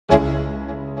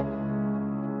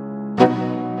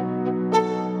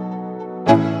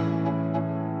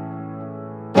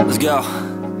go.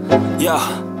 Yo,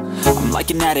 I'm like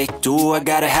an addict, do I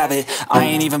gotta have it. I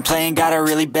ain't even playing, got a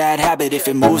really bad habit. If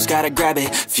it moves, gotta grab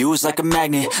it, fuse like a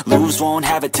magnet. Lose, won't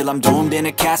have it till I'm doomed in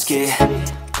a casket.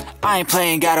 I ain't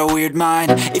playing, got a weird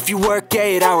mind. If you work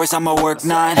 8 hours, I'ma work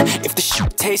 9. If the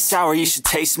shit tastes sour, you should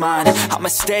taste mine. I'ma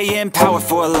stay in power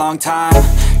for a long time.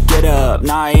 Get up,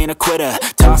 nah, I ain't a quitter.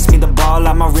 Toss me the ball,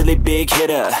 I'm a really big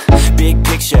hitter. Big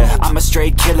picture, I'm a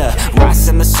straight killer.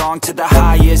 Rising the song to the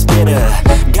highest bidder.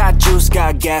 Got juice,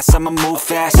 got gas, I'ma move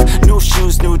fast. New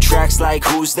shoes, new tracks, like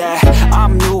who's that?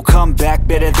 I'm new, come back,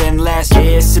 better than last.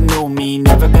 Yeah, it's a new me,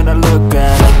 never gonna look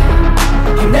back.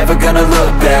 I'm never gonna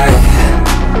look back.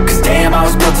 Cause damn, I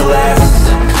was built to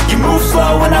last. You move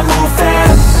slow and I move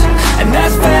fast, and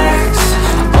that's facts.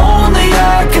 Only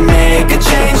I can make a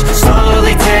change.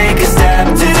 Slowly take a step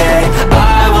today.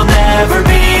 I will never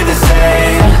be the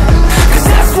same. Cause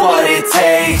that's what it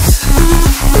takes.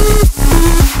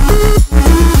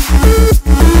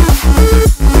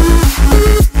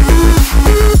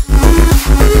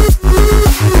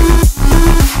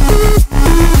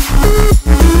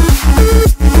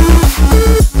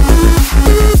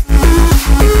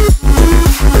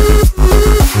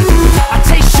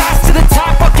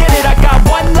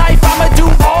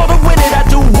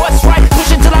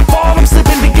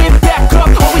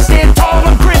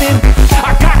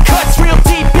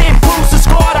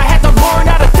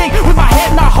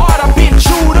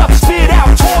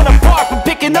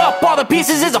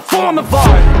 Pieces is a form of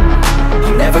art.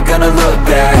 I'm never gonna look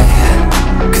back.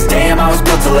 Cause damn, I was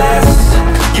built to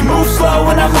last. You move slow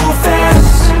and I move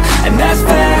fast, and that's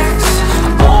facts.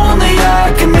 Only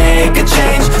I can make a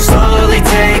change. Slowly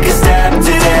take a step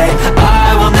today.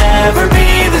 I will never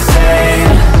be the same.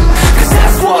 Cause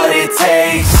that's what it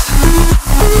takes.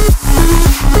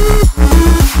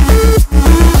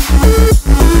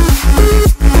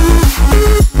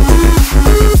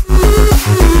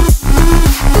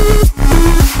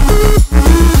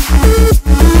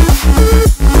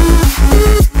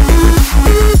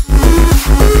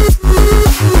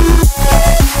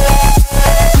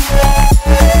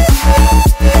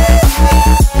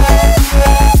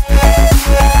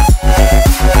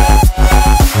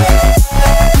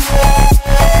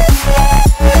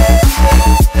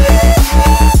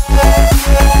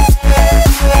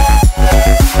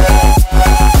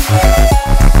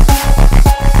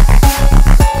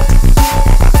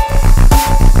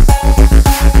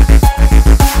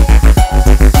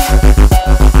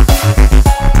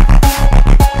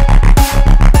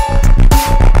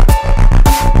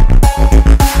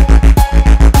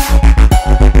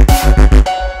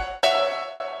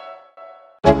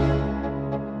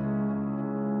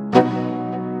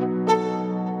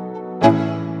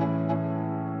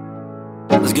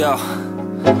 Let's go.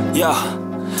 Yo,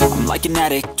 I'm like an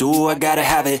addict, do I gotta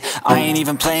have it. I ain't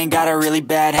even playing, got a really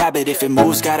bad habit. If it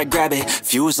moves, gotta grab it,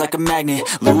 fuse like a magnet.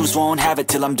 Lose, won't have it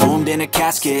till I'm doomed in a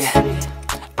casket.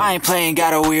 I ain't playing,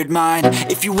 got a weird mind.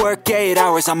 If you work 8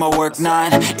 hours, I'ma work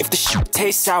 9. If the shit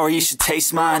tastes sour, you should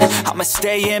taste mine. I'ma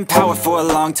stay in power for a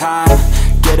long time.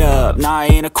 Get up, nah, I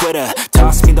ain't a quitter.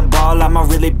 Toss me the ball, I'm a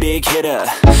really big hitter.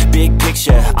 Big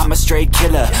picture, I'm a straight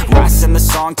killer. Rising the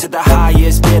song to the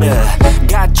highest bidder.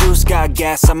 Got juice, got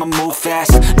gas, I'ma move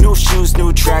fast. New shoes,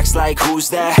 new tracks, like who's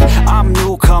that? I'm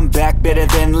new, come back, better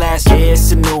than last. Yeah,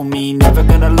 it's a new me, never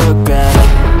gonna look back.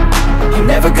 I'm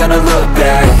never gonna look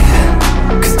back.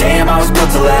 Cause damn, I was built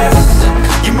to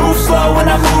last. You move slow and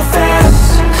I move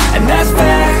fast, and that's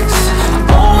facts.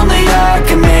 Only I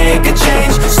can make a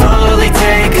change. Slowly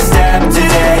take a step today.